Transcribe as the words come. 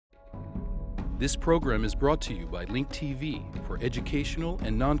This program is brought to you by Link TV for educational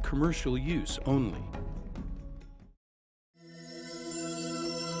and non-commercial use only.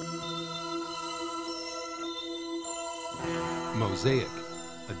 Mosaic,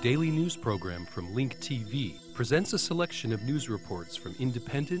 a daily news program from Link TV, presents a selection of news reports from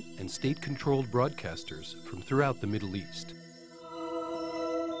independent and state-controlled broadcasters from throughout the Middle East.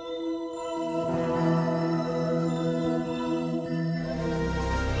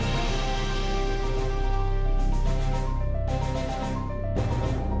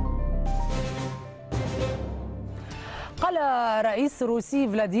 قال رئيس روسي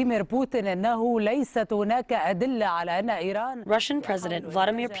فلاديمير بوتين أنه ليست هناك أدلة على أن إيران. Russian President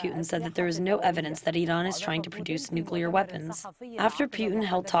Vladimir Putin said that there is no evidence that Iran is trying to produce nuclear weapons. After Putin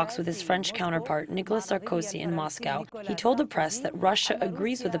held talks with his French counterpart Nicolas Sarkozy in Moscow, he told the press that Russia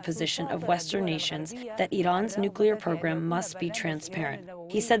agrees with the position of Western nations that Iran's nuclear program must be transparent.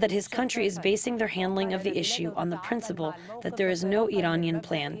 He said that his country is basing their handling of the issue on the principle that there is no Iranian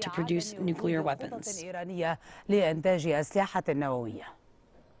plan to produce nuclear weapons. أسلحة نووية.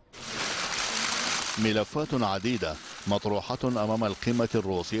 ملفات عديدة مطروحة أمام القمة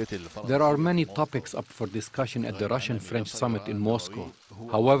الروسية. There are many topics up for discussion at the Russian-French summit in Moscow.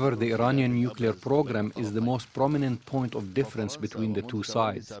 However, the Iranian nuclear program is the most prominent point of difference between the two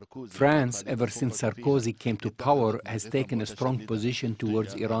sides. France, ever since Sarkozy came to power, has taken a strong position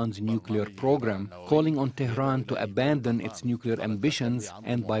towards Iran's nuclear program, calling on Tehran to abandon its nuclear ambitions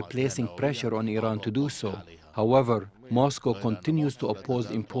and by placing pressure on Iran to do so. However, Moscow continues to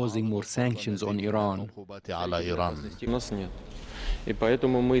oppose imposing more sanctions on Iran.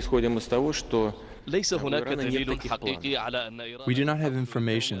 We do not have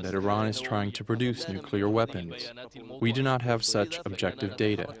information that Iran is trying to produce nuclear weapons. We do not have such objective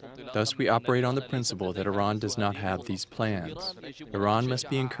data. Thus, we operate on the principle that Iran does not have these plans. Iran must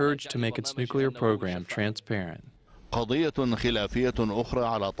be encouraged to make its nuclear program transparent. قضية خلافية أخرى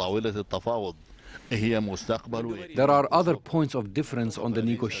على طاولة التفاوض. There are other points of difference on the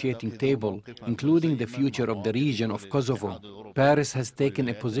negotiating table, including the future of the region of Kosovo. Paris has taken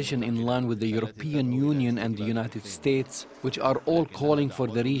a position in line with the European Union and the United States, which are all calling for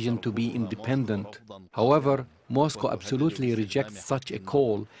the region to be independent. However, Moscow absolutely rejects such a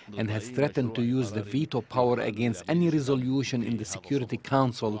call and has threatened to use the veto power against any resolution in the Security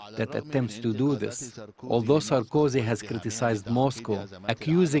Council that attempts to do this. Although Sarkozy has criticized Moscow,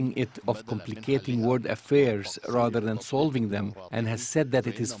 accusing it of complicating world affairs rather than solving them, and has said that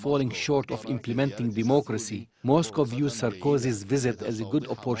it is falling short of implementing democracy, Moscow views Sarkozy's visit as a good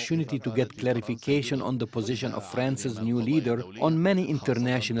opportunity to get clarification on the position of France's new leader on many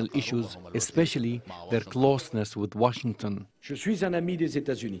international issues, especially their closeness with Washington.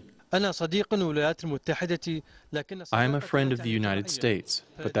 I am a friend of the United States,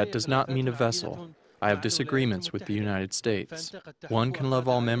 but that does not mean a vessel. I have disagreements with the United States. One can love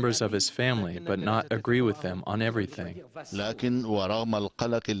all members of his family, but not agree with them on everything.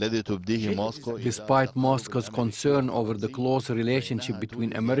 Despite Moscow's concern over the close relationship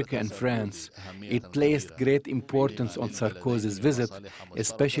between America and France, it placed great importance on Sarkozy's visit,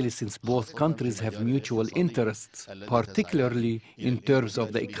 especially since both countries have mutual interests, particularly in terms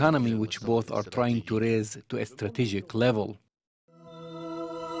of the economy, which both are trying to raise to a strategic level.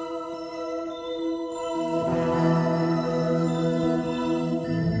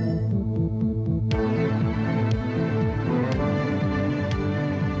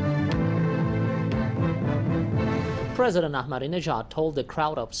 President Ahmadinejad told the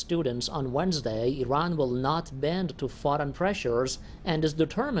crowd of students on Wednesday Iran will not bend to foreign pressures and is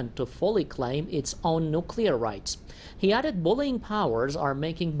determined to fully claim its own nuclear rights. He added bullying powers are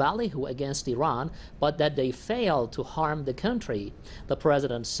making ballyhoo against Iran, but that they fail to harm the country. The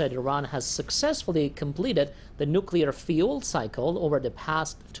president said Iran has successfully completed the nuclear fuel cycle over the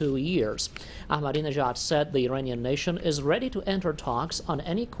past 2 years. Ahmadinejad said the Iranian nation is ready to enter talks on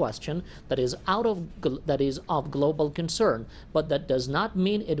any question that is of global concern, but that does not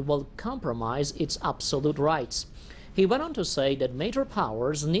mean it will compromise its absolute rights. He went on to say that major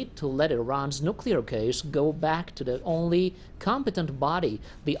powers need to let Iran's nuclear case go back to the only competent body,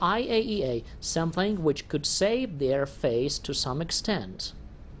 the IAEA, something which could save their face to some extent.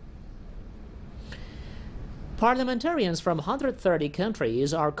 Parliamentarians from 130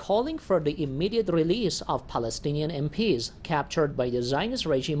 countries are calling for the immediate release of Palestinian MPs captured by the Zionist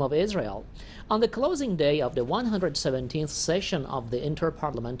regime of Israel. On the closing day of the 117th session of the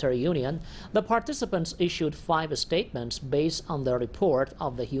Inter-Parliamentary Union, the participants issued 5 statements based on the report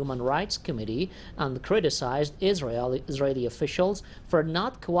of the Human Rights Committee and criticized Israeli officials for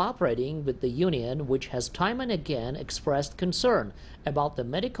not cooperating with the Union, which has time and again expressed concern about the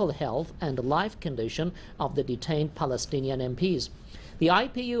medical health and life condition of the detained Palestinian MPs. The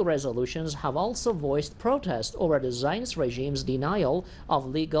IPU resolutions have also voiced protest over the Zionist regime's denial of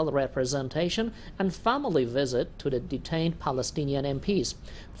legal representation and family visit to the detained Palestinian MPs.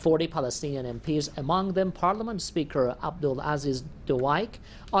 40 Palestinian MPs, among them Parliament Speaker Abdul Aziz Duwaik,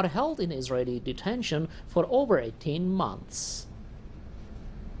 are held in Israeli detention for over 18 months.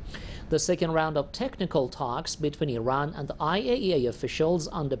 The second round of technical talks between Iran and the IAEA officials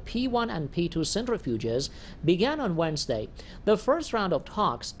on the P1 and P2 centrifuges began on Wednesday. The first round of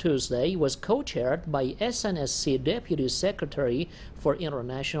talks Tuesday was co-chaired by SNSC Deputy Secretary for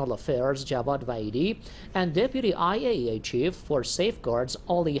International Affairs Javad Vaidi and Deputy IAEA Chief for Safeguards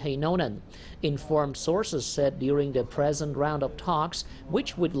Oli Heinonen. Informed sources said during the present round of talks,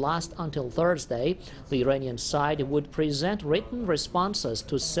 which would last until Thursday, the Iranian side would present written responses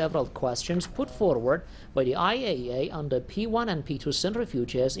to several questions put forward by the IAEA on the P1 and P2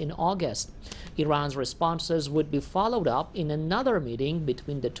 centrifuges in August. Iran's responses would be followed up in another meeting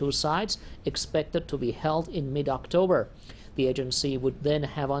between the two sides, expected to be held in mid-October. The agency would then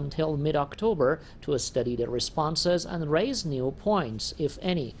have until mid-October to study the responses and raise new points, if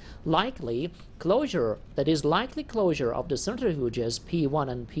any. Likely closure of the centrifuges P1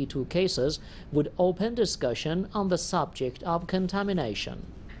 and P2 cases would open discussion on the subject of contamination.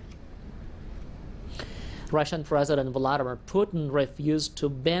 Russian President Vladimir Putin refused to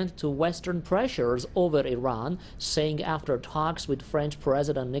bend to Western pressures over Iran, saying after talks with French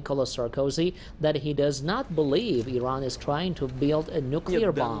President Nicolas Sarkozy that he does not believe Iran is trying to build a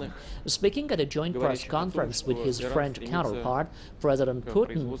nuclear bomb. Speaking at a joint press conference with his French counterpart, President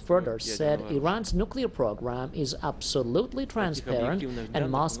Putin further said Iran's nuclear program is absolutely transparent and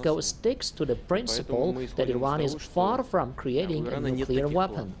Moscow sticks to the principle that Iran is far from creating a nuclear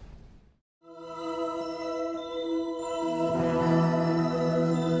weapon.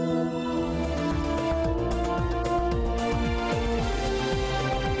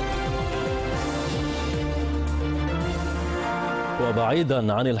 The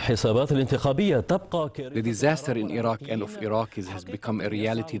disaster in Iraq and of Iraqis has become a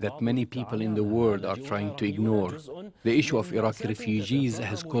reality that many people in the world are trying to ignore. The issue of Iraqi refugees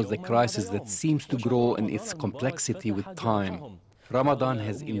has caused a crisis that seems to grow in its complexity with time. Ramadan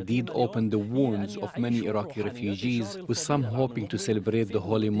has indeed opened the wounds of many Iraqi refugees, with some hoping to celebrate the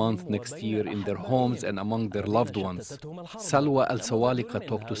holy month next year in their homes and among their loved ones. Salwa Al-Sawalika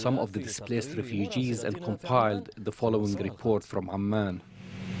talked to some of the displaced refugees and compiled the following report from Amman.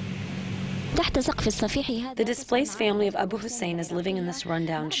 The displaced family of Abu Hussein is living in this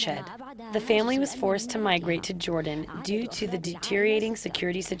rundown shed. The family was forced to migrate to Jordan due to the deteriorating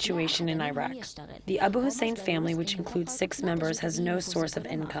security situation in Iraq. The Abu Hussein family, which includes 6 members, has no source of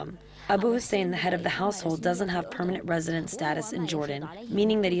income. Abu Hussein, the head of the household, doesn't have permanent resident status in Jordan,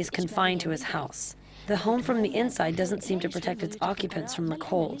 meaning that he is confined to his house. The home from the inside doesn't seem to protect its occupants from the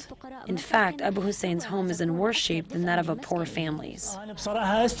cold. In fact, Abu Hussein's home is in worse shape than that of a poor family's.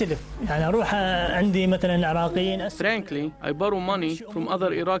 Frankly, I borrow money from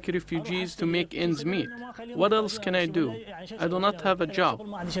other Iraqi refugees to make ends meet. What else can I do? I do not have a job.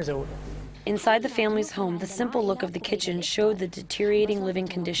 Inside the family's home, the simple look of the kitchen showed the deteriorating living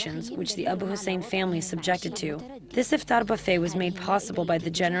conditions which the Abu Hussein family is subjected to. This iftar buffet was made possible by the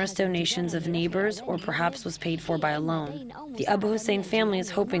generous donations of neighbors or perhaps was paid for by a loan. The Abu Hussein family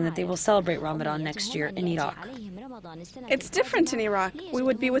is hoping that they will celebrate Ramadan next year in Iraq. It's different in Iraq. We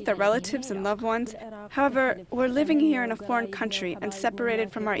would be with our relatives and loved ones. However, we're living here in a foreign country and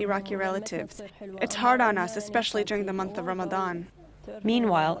separated from our Iraqi relatives. It's hard on us, especially during the month of Ramadan.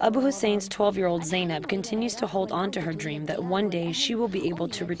 Meanwhile, Abu Hussein's 12-year-old Zainab continues to hold on to her dream that one day she will be able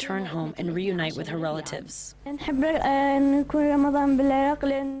to return home and reunite with her relatives. We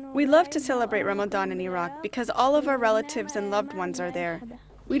love to celebrate Ramadan in Iraq because all of our relatives and loved ones are there.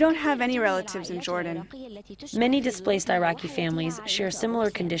 We don't have any relatives in Jordan. Many displaced Iraqi families share similar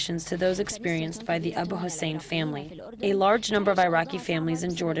conditions to those experienced by the Abu Hussein family. A large number of Iraqi families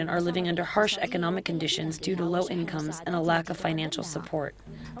in Jordan are living under harsh economic conditions due to low incomes and a lack of financial support.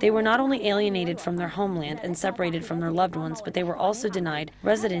 They were not only alienated from their homeland and separated from their loved ones, but they were also denied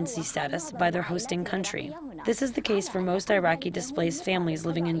residency status by their hosting country. This is the case for most Iraqi displaced families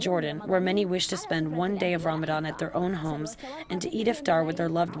living in Jordan, where many wish to spend one day of Ramadan at their own homes and to eat iftar with their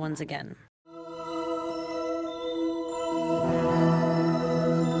loved ones again.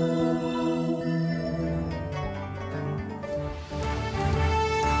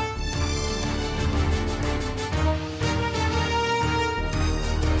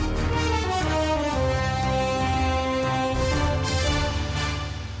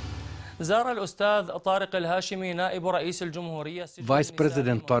 Vice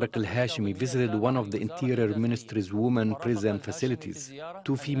President Tariq al-Hashimi visited one of the Interior Ministry's women prison facilities.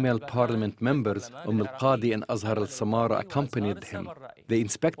 Two female parliament members, al-Qadi and Azhar al-Samara, accompanied him. They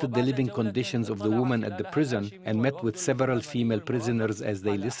inspected the living conditions of the women at the prison and met with several female prisoners as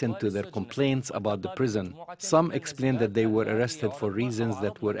they listened to their complaints about the prison. Some explained that they were arrested for reasons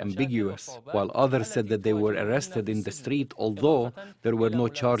that were ambiguous, while others said that they were arrested in the street, although there were no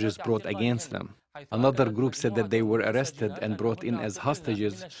charges brought against them. Another group said that they were arrested and brought in as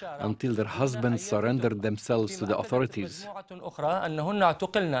hostages until their husbands surrendered themselves to the authorities.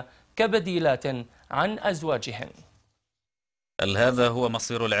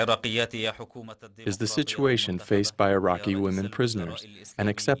 Is the situation faced by Iraqi women prisoners an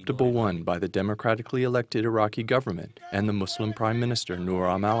acceptable one by the democratically elected Iraqi government and the Muslim Prime Minister Noor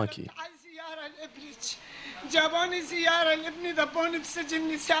al-Maliki?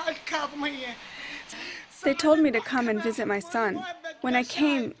 They told me to come and visit my son. When I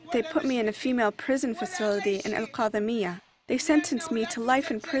came, they put me in a female prison facility in Al-Qadhimiyah. They sentenced me to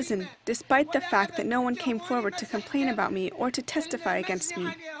life in prison, despite the fact that no one came forward to complain about me or to testify against me.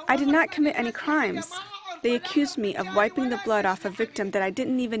 I did not commit any crimes. They accused me of wiping the blood off a victim that I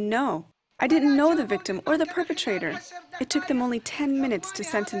didn't even know. I didn't know the victim or the perpetrator. It took them only 10 minutes to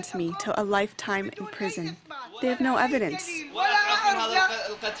sentence me to a lifetime in prison. They have no evidence.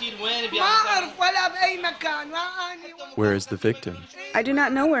 Where is the victim? I do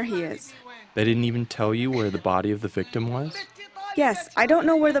not know where he is. They didn't even tell you where the body of the victim was? Yes, I don't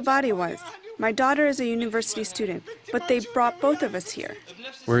know where the body was. My daughter is a university student, but they brought both of us here.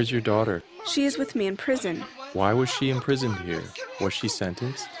 Where is your daughter? She is with me in prison. Why was she imprisoned here? Was she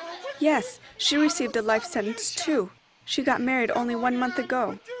sentenced? Yes, she received a life sentence too. She got married only 1 month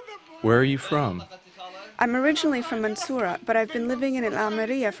ago. Where are you from? I'm originally from Mansoura, but I've been living in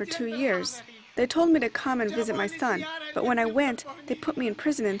Al-Amariya for 2 years. They told me to come and visit my son, but when I went, they put me in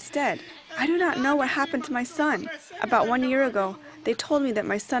prison instead. I do not know what happened to my son. About 1 year ago, they told me that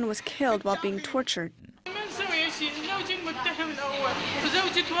my son was killed while being tortured.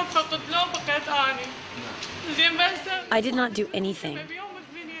 I did not do anything.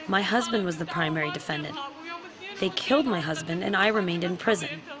 My husband was the primary defendant. They killed my husband and I remained in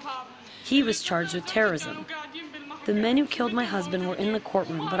prison. He was charged with terrorism. The men who killed my husband were in the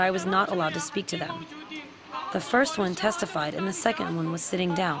courtroom, but I was not allowed to speak to them. The first one testified and the second one was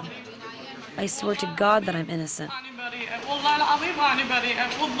sitting down. I swear to God that I'm innocent.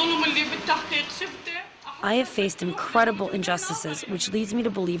 I have faced incredible injustices, which leads me to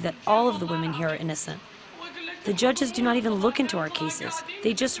believe that all of the women here are innocent. The judges do not even look into our cases.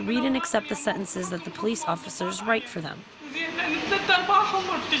 They just read and accept the sentences that the police officers write for them.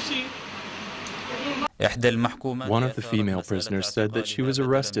 One of the female prisoners said that she was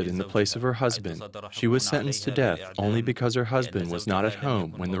arrested in the place of her husband. She was sentenced to death only because her husband was not at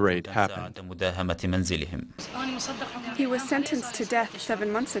home when the raid happened. He was sentenced to death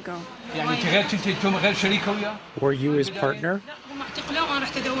 7 months ago. Were you his partner?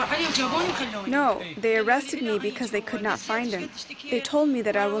 No, they arrested me because they could not find him. They told me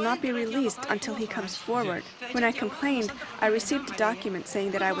that I will not be released until he comes forward. When I complained, I received a document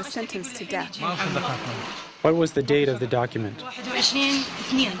saying that I was sentenced to death. What was the date of the document?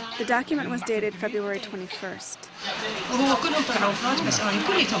 The document was dated February 21st.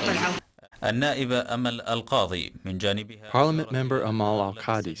 Parliament member Amal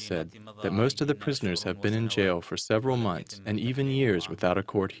Al-Qadi said that most of the prisoners have been in jail for several months and even years without a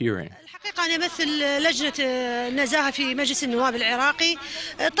court hearing.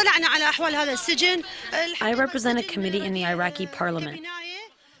 I represent a committee in the Iraqi parliament.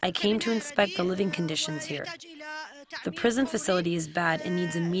 I came to inspect the living conditions here. The prison facility is bad and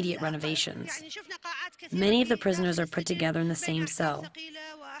needs immediate renovations. Many of the prisoners are put together in the same cell.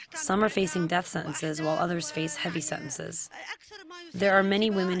 Some are facing death sentences while others face heavy sentences. There are many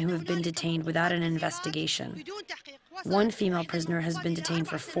women who have been detained without an investigation. One female prisoner has been detained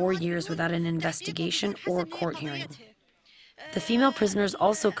for 4 years without an investigation or court hearing. The female prisoners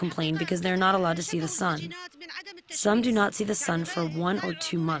also complain because they're not allowed to see the sun. Some do not see the sun for 1 or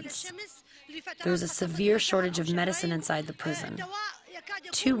 2 months. There is a severe shortage of medicine inside the prison.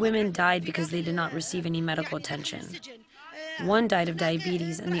 2 women died because they did not receive any medical attention. One died of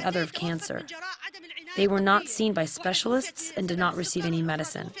diabetes and the other of cancer. They were not seen by specialists and did not receive any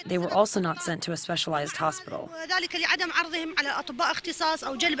medicine. They were also not sent to a specialized hospital.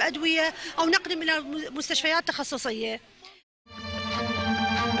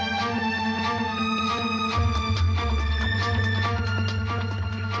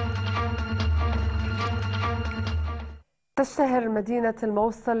 The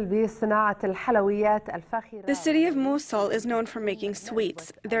city of Mosul is known for making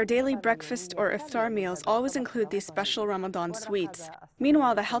sweets. Their daily breakfast or iftar meals always include these special Ramadan sweets.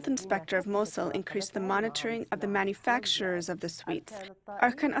 Meanwhile, the health inspector of Mosul increased the monitoring of the manufacturers of the sweets.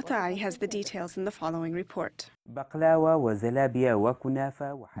 Arkan Atai has the details in the following report. Baklava,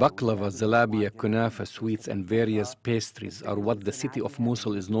 zalabia, kunafa, sweets and various pastries are what the city of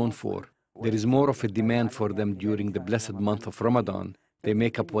Mosul is known for. There is more of a demand for them during the blessed month of Ramadan. They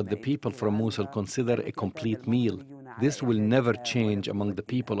make up what the people from Mosul consider a complete meal. This will never change among the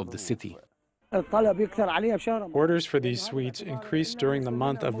people of the city. Orders for these sweets increase during the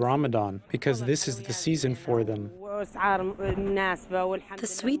month of Ramadan because this is the season for them. The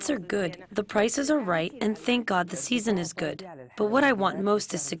sweets are good, the prices are right, and thank God the season is good. But what I want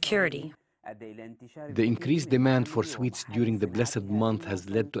most is security. The increased demand for sweets during the blessed month has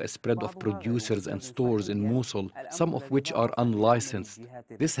led to a spread of producers and stores in Mosul, some of which are unlicensed.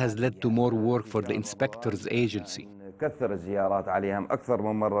 This has led to more work for the inspector's agency.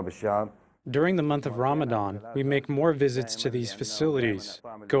 During the month of Ramadan, we make more visits to these facilities,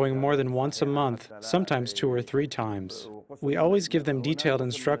 going more than once a month, sometimes 2 or 3 times. We always give them detailed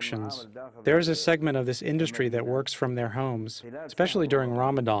instructions. There is a segment of this industry that works from their homes, especially during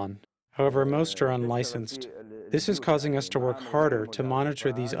Ramadan. However, most are unlicensed. This is causing us to work harder to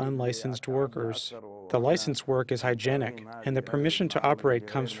monitor these unlicensed workers. The licensed work is hygienic, and the permission to operate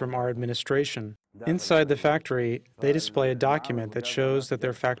comes from our administration. Inside the factory, they display a document that shows that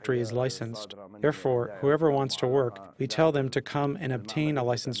their factory is licensed. Therefore, whoever wants to work, we tell them to come and obtain a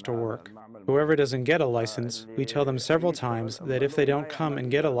license to work. Whoever doesn't get a license, we tell them several times that if they don't come and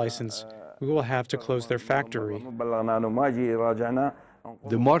get a license, we will have to close their factory.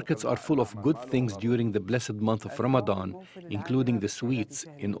 The markets are full of good things during the blessed month of Ramadan, including the sweets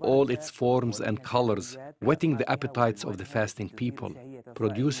in all its forms and colors, whetting the appetites of the fasting people.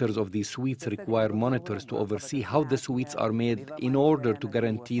 Producers of these sweets require monitors to oversee how the sweets are made in order to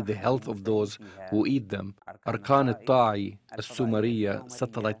guarantee the health of those who eat them. Arkan Al-Ta'i, Al-Sumariya,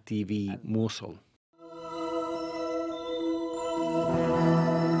 Satellite TV, Mosul.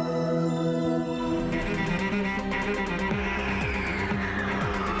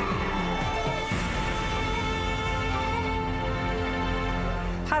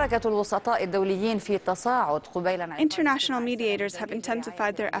 International mediators have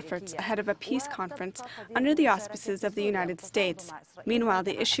intensified their efforts ahead of a peace conference under the auspices of the United States. Meanwhile,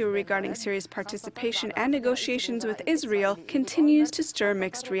 the issue regarding Syria's participation and negotiations with Israel continues to stir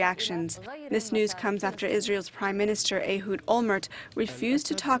mixed reactions. This news comes after Israel's Prime Minister Ehud Olmert refused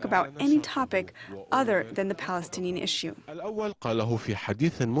to talk about any topic other than the Palestinian issue.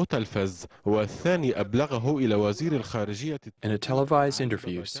 In a televised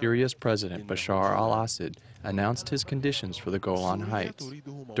interview, Syria's President Bashar al-Assad announced his conditions for the Golan Heights.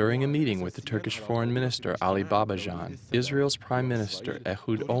 During a meeting with the Turkish Foreign Minister Ali Babajan, Israel's Prime Minister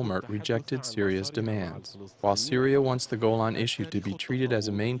Ehud Olmert rejected Syria's demands. While Syria wants the Golan issue to be treated as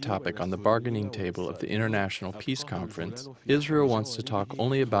a main topic on the bargaining table of the International Peace Conference, Israel wants to talk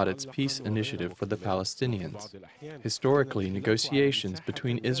only about its peace initiative for the Palestinians. Historically, negotiations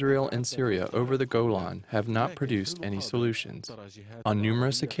between Israel and Syria over the Golan have not produced any solutions. On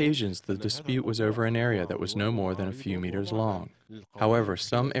numerous occasions, the dispute was over an area that was no more than a few meters long. However,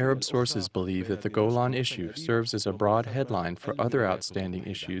 some Arab sources believe that the Golan issue serves as a broad headline for other outstanding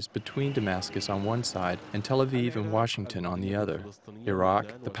issues between Damascus on one side and Tel Aviv and Washington on the other.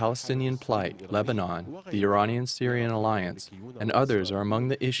 Iraq, the Palestinian plight, Lebanon, the Iranian-Syrian alliance, and others are among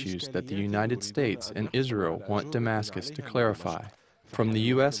the issues that the United States and Israel want Damascus to clarify. From the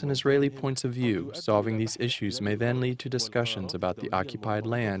U.S. and Israeli points of view, solving these issues may then lead to discussions about the occupied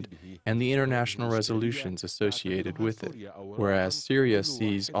land and the international resolutions associated with it, whereas Syria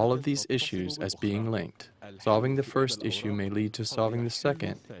sees all of these issues as being linked. Solving the first issue may lead to solving the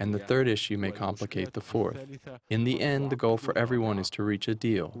second, and the third issue may complicate the fourth. In the end, the goal for everyone is to reach a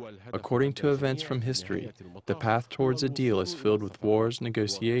deal. According to events from history, the path towards a deal is filled with wars,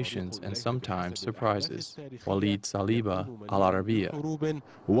 negotiations, and sometimes surprises. Walid Saliba, Al Arabiya.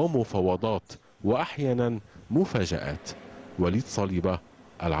 ومفاوضات وأحيانا مفاجآت. وليد صليبة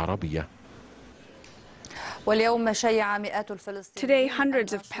العربية. Today,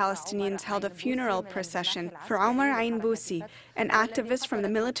 hundreds of Palestinians held a funeral procession for Omar Ain Boussi, an activist from the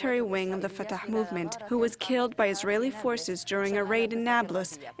military wing of the Fatah movement who was killed by Israeli forces during a raid in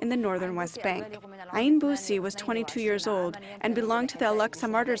Nablus in the northern West Bank. Ain Boussi was 22 years old and belonged to the Al-Aqsa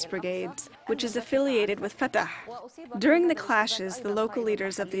Martyrs Brigades, which is affiliated with Fatah. During the clashes, the local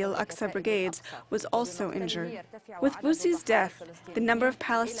leaders of the Al-Aqsa brigades was also injured. With Busi's death, the number of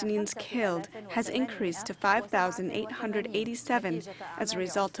Palestinians killed has increased to 5,887 as a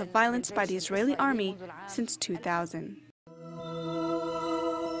result of violence by the Israeli army since 2000.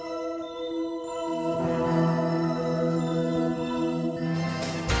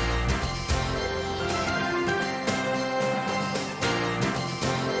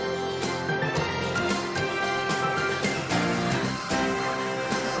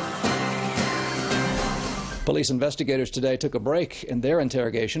 Police investigators today took a break in their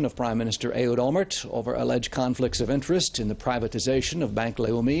interrogation of Prime Minister Ehud Olmert over alleged conflicts of interest in the privatization of Bank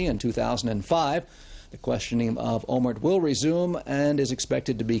Leumi in 2005. The questioning of Olmert will resume and is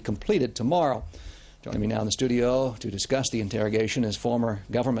expected to be completed tomorrow. Joining me now in the studio to discuss the interrogation is former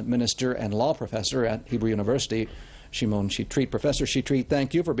government minister and law professor at Hebrew University, Shimon Shitrit. Professor Shitrit,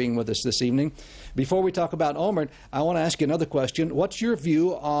 thank you for being with us this evening. Before we talk about Olmert, I want to ask you another question. What's your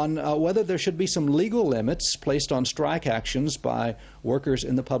view on whether there should be some legal limits placed on strike actions by workers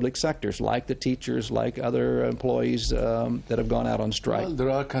in the public sectors, like the teachers, like other employees that have gone out on strike? Well, there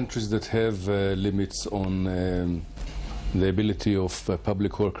are countries that have limits on the ability of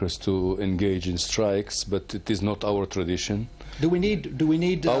public workers to engage in strikes, but it is not our tradition. Do we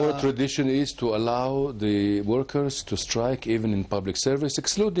need Our tradition is to allow the workers to strike even in public service,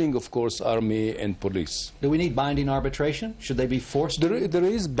 excluding, of course, army and police. Do we need binding arbitration? Should they be forced? There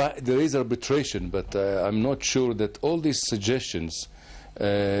is arbitration, but I'm not sure that all these suggestions,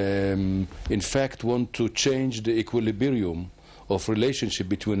 in fact, want to change the equilibrium of relationship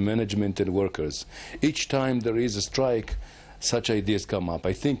between management and workers. Each time there is a strike, such ideas come up.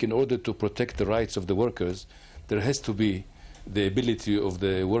 I think in order to protect the rights of the workers, there has to be the ability of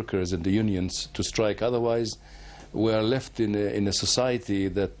the workers and the unions to strike. Otherwise, we are left in a society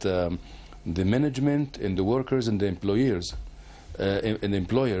that the management and the workers and the employers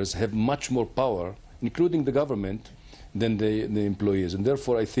have much more power, including the government, than the employees. And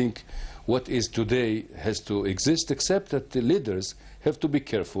therefore, I think what is today has to exist, except that the leaders have to be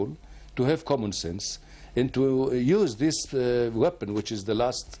careful, to have common sense, and to use this weapon, which is the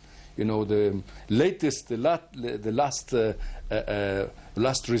last, the latest, the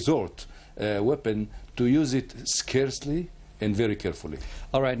last resort weapon, to use it scarcely and very carefully.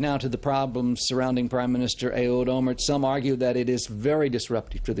 All right, now to the problems surrounding Prime Minister Ehud Olmert. Some argue that it is very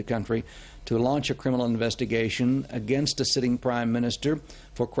disruptive to the country to launch a criminal investigation against a sitting prime minister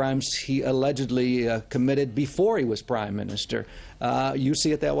for crimes he allegedly committed before he was prime minister. You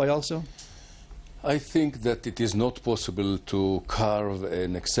see it that way also? I think that it is not possible to carve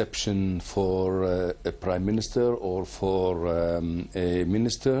an exception for a prime minister or for a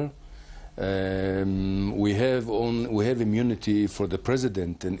minister. We have immunity for the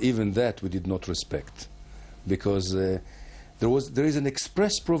president, and even that we did not respect, because there is an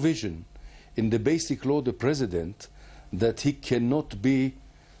express provision in the basic law of the president that he cannot be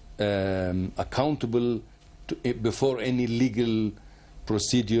accountable before any legal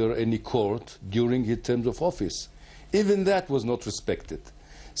procedure, any court, during his terms of office. Even that was not respected.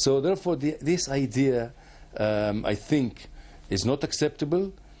 So therefore, this idea, I think, is not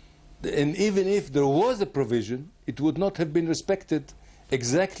acceptable. And even if there was a provision, it would not have been respected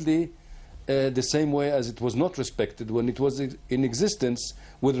exactly the same way as it was not respected when it was in existence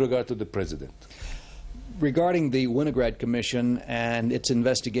with regard to the president. Regarding the Winograd Commission and its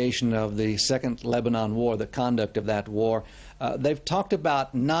investigation of the Second Lebanon War, the conduct of that war, they've talked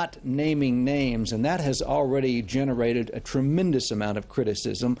about not naming names, and that has already generated a tremendous amount of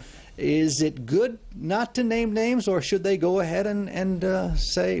criticism. Is it good not to name names, or should they go ahead and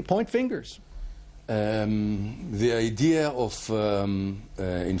say, point fingers? The idea of,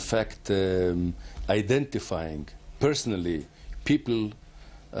 in fact, identifying personally people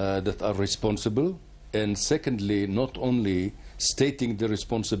that are responsible, and secondly, not only stating the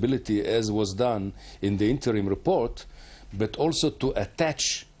responsibility as was done in the interim report, but also to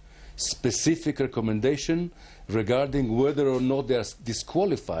attach specific recommendation regarding whether or not they are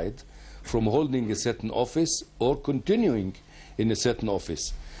disqualified from holding a certain office or continuing in a certain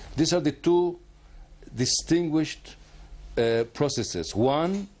office. These are the two distinguished processes.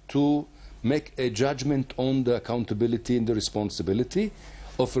 One, to make a judgment on the accountability and the responsibility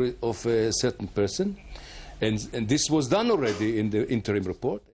of a certain person, and this was done already in the interim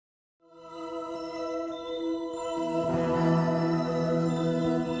report.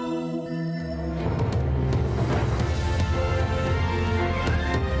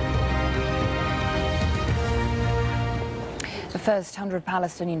 first 100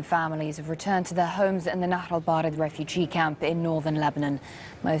 Palestinian families have returned to their homes in the Nahr al-Bared refugee camp in northern Lebanon.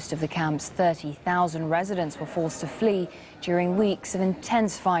 Most of the camp's 30,000 residents were forced to flee during weeks of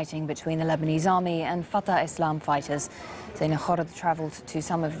intense fighting between the Lebanese army and Fatah Islam fighters. Zaina Khorad travelled to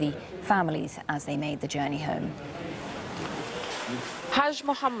some of the families as they made the journey home. Haj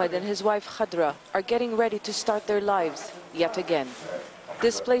Mohammed and his wife Khadra are getting ready to start their lives yet again.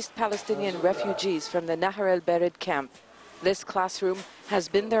 Displaced Palestinian refugees from the Nahr al-Bared camp. This classroom has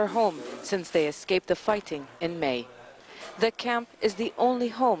been their home since they escaped the fighting in May. The camp is the only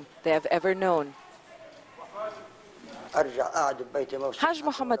home they have ever known. Haj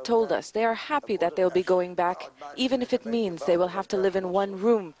Mohammed told us they are happy that they'll be going back, even if it means they will have to live in one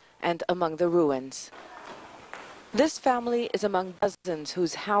room and among the ruins. This family is among dozens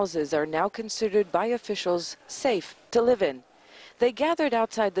whose houses are now considered by officials safe to live in. They gathered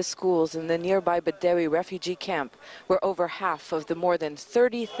outside the schools in the nearby Bedawi refugee camp, where over half of the more than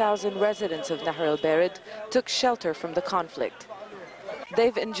 30,000 residents of Nahr al-Bared took shelter from the conflict.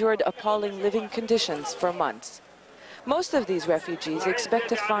 They've endured appalling living conditions for months. Most of these refugees expect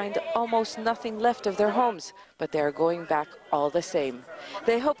to find almost nothing left of their homes, but they are going back all the same.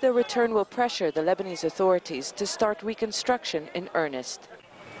 They hope their return will pressure the Lebanese authorities to start reconstruction in earnest.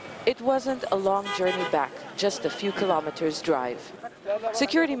 It wasn't a long journey back, just a few kilometers drive.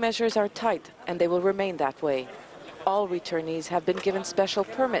 Security measures are tight, and they will remain that way. All returnees have been given special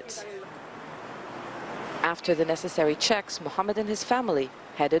permits. After the necessary checks, Mohammed and his family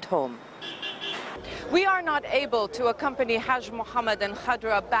headed home. We are not able to accompany Haj Mohammed and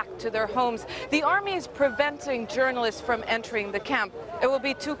Khadra back to their homes. The army is preventing journalists from entering the camp. It will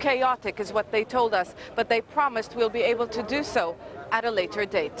be too chaotic, is what they told us, but they promised we'll be able to do so at a later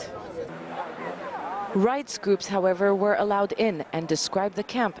date. Rights groups, however, were allowed in and described the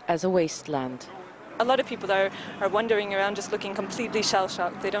camp as a wasteland. A lot of people are wandering around just looking completely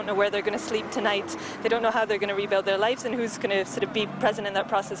shell-shocked. They don't know where they're going to sleep tonight. They don't know how they're going to rebuild their lives and who's going to sort of be present in that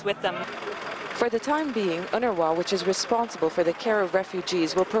process with them. For the time being, UNRWA, which is responsible for the care of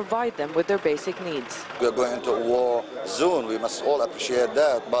refugees, will provide them with their basic needs. We are going into a war zone. We must all appreciate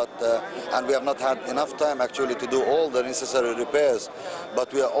that, and we have not had enough time actually to do all the necessary repairs.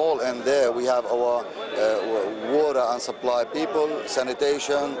 But we are all in there. We have our water and supply people,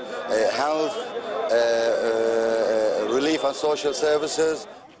 sanitation, health, relief and social services.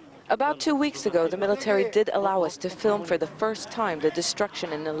 About 2 weeks ago, the military did allow us to film for the first time the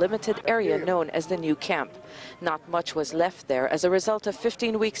destruction in a limited area known as the new camp. Not much was left there as a result of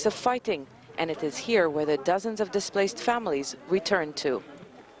 15 weeks of fighting, and it is here where the dozens of displaced families return to.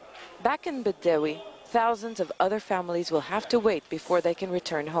 Back in Bedawi, thousands of other families will have to wait before they can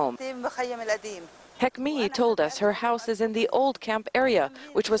return home. Hekmi told us her house is in the old camp area,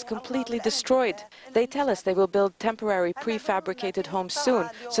 which was completely destroyed. They tell us they will build temporary prefabricated homes soon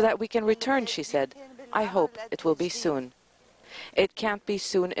so that we can return, she said. I hope it will be soon. It can't be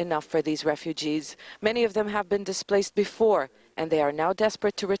soon enough for these refugees. Many of them have been displaced before, and they are now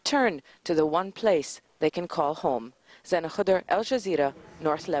desperate to return to the one place they can call home. Zaina Khorad, Al Jazeera,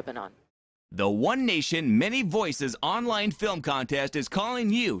 North Lebanon. The One Nation Many Voices online film contest is calling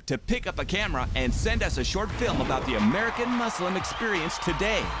you to pick up a camera and send us a short film about the American Muslim experience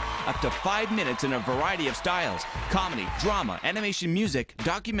today. Up to 5 minutes in a variety of styles: comedy, drama, animation, music,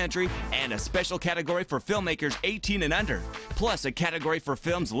 documentary, and a special category for filmmakers 18 and under, plus a category for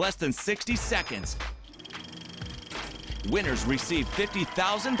films less than 60 seconds. Winners receive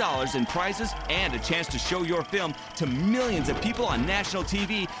 $50,000 in prizes and a chance to show your film to millions of people on national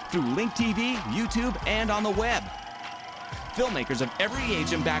TV through Link TV, YouTube, and on the web. Filmmakers of every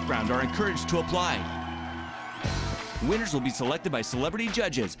age and background are encouraged to apply. Winners will be selected by celebrity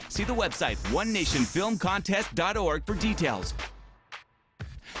judges. See the website onenationfilmcontest.org for details.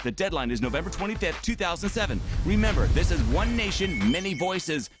 The deadline is November 25th, 2007. Remember, this is One Nation, Many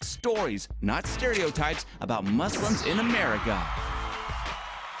Voices. Stories, not stereotypes, about Muslims in America.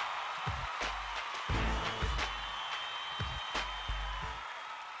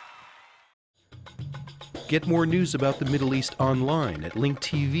 Get more news about the Middle East online at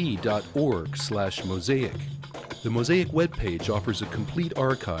linktv.org/Mosaic. The Mosaic webpage offers a complete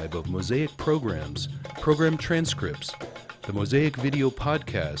archive of Mosaic programs, program transcripts, the Mosaic video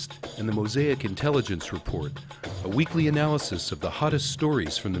podcast, and the Mosaic Intelligence Report, a weekly analysis of the hottest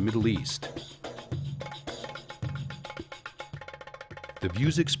stories from the Middle East. The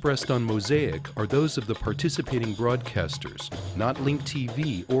views expressed on Mosaic are those of the participating broadcasters, not Link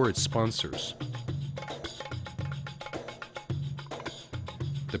TV or its sponsors.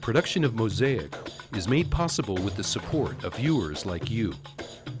 The production of Mosaic is made possible with the support of viewers like you.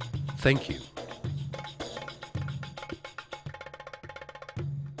 Thank you.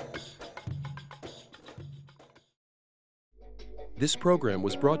 This program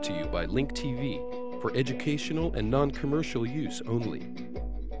was brought to you by Link TV for educational and non-commercial use only.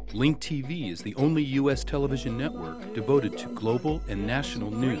 Link TV is the only U.S. television network devoted to global and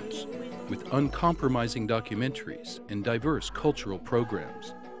national news, with uncompromising documentaries and diverse cultural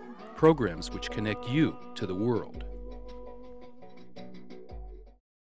programs. Programs which connect you to the world.